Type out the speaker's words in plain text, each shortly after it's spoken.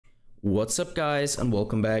What's up guys, and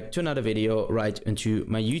welcome back to another video right into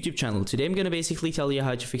my YouTube channel. Today I'm gonna basically tell you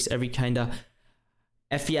how to fix every kinda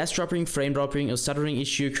FPS dropping, frame dropping or stuttering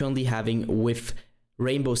issue you're currently having with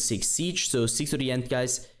Rainbow Six Siege. So stick to the end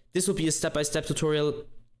guys. This will be a step-by-step tutorial.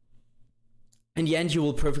 In the end you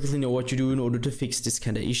will perfectly know what to do in order to fix this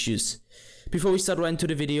kind of issues. Before we start right into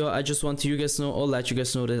the video, I just want to let you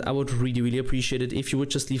guys know that I would really appreciate it if you would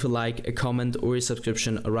just leave a like, a comment or a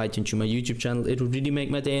subscription right into my YouTube channel. It would really make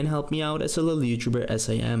my day and help me out as a little YouTuber as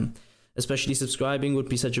I am. Especially subscribing would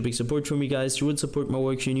be such a big support for me guys. You would support my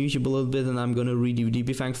work here on YouTube a little bit and I'm gonna really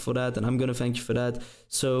be thankful for that, and I'm gonna thank you for that.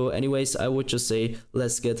 So anyways, I would just say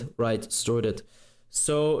let's get right started.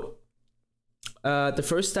 So the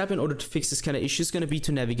first step in order to fix this kind of issue is going to be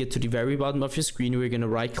to navigate to the very bottom of your screen, where you're going to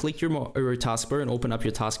right click your taskbar and open up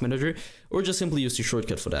your task manager, or just simply use the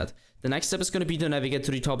shortcut for that. The next step is going to be to navigate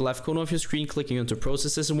to the top left corner of your screen, clicking onto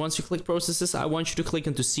processes, and once you click processes, I want you to click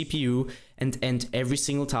onto CPU and end every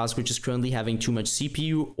single task which is currently having too much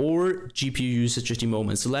CPU or GPU usage at the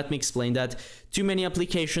moment. So let me explain that. Too many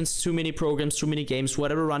applications, too many programs, too many games,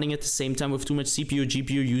 whatever running at the same time with too much CPU or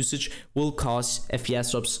GPU usage will cause FPS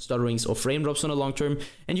drops, stutterings or frame drops on the long term,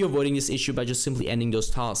 and you're avoiding this issue by just simply ending those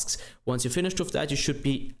tasks. Once you're finished with that, you should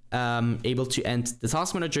be able to end the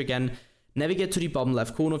task manager again. Navigate to the bottom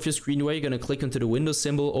left corner of your screen, where you're going to click onto the Windows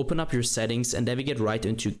symbol, open up your settings and navigate right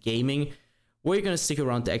into gaming, where you're going to stick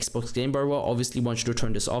around the Xbox game bar. Well, obviously want you to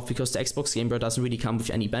turn this off because the Xbox game bar doesn't really come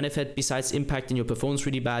with any benefit besides impacting your performance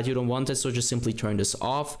really bad. You don't want it, so just simply turn this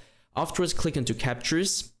off. Afterwards, click into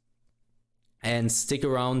captures and stick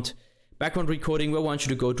around background recording, where I want you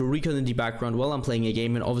to go to record in the background while I'm playing a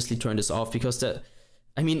game, and obviously turn this off because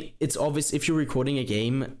it's obvious if you're recording a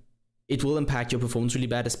game, it will impact your performance really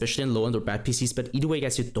bad, especially in low-end or bad PCs. But either way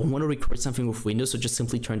guys, you don't want to record something with Windows, so just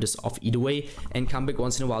simply turn this off either way and come back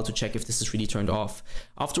once in a while to check if this is really turned off.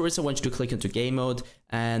 Afterwards, I want you to click into game mode,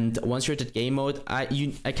 and once you're at game mode, I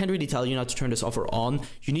can't really tell you not to turn this off or on.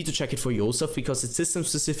 You need to check it for yourself because it's system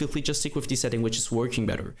specifically. Just stick with the setting which is working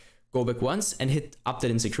better. Go back once and hit update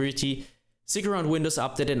in security. Stick around Windows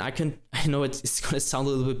Update, and I know it's gonna sound a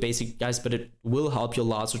little bit basic guys, but it will help you a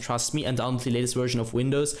lot, so trust me, and download the latest version of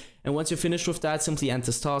Windows. And once you're finished with that, simply end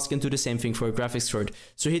this task and do the same thing for a graphics card.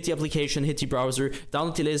 So hit the application, hit the browser,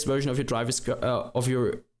 download the latest version of your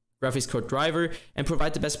graphics card driver, and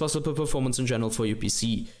provide the best possible performance in general for your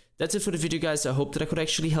PC. That's it for the video guys. I hope that I could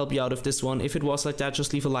actually help you out with this one. If it was like that,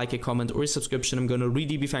 just leave a like, a comment or a subscription. I'm gonna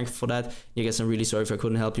really be thankful for that. You guys, I'm really sorry if I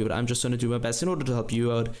couldn't help you, but I'm just gonna do my best in order to help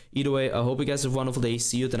you out. Either way, I hope you guys have a wonderful day.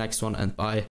 See you at the next one, and bye.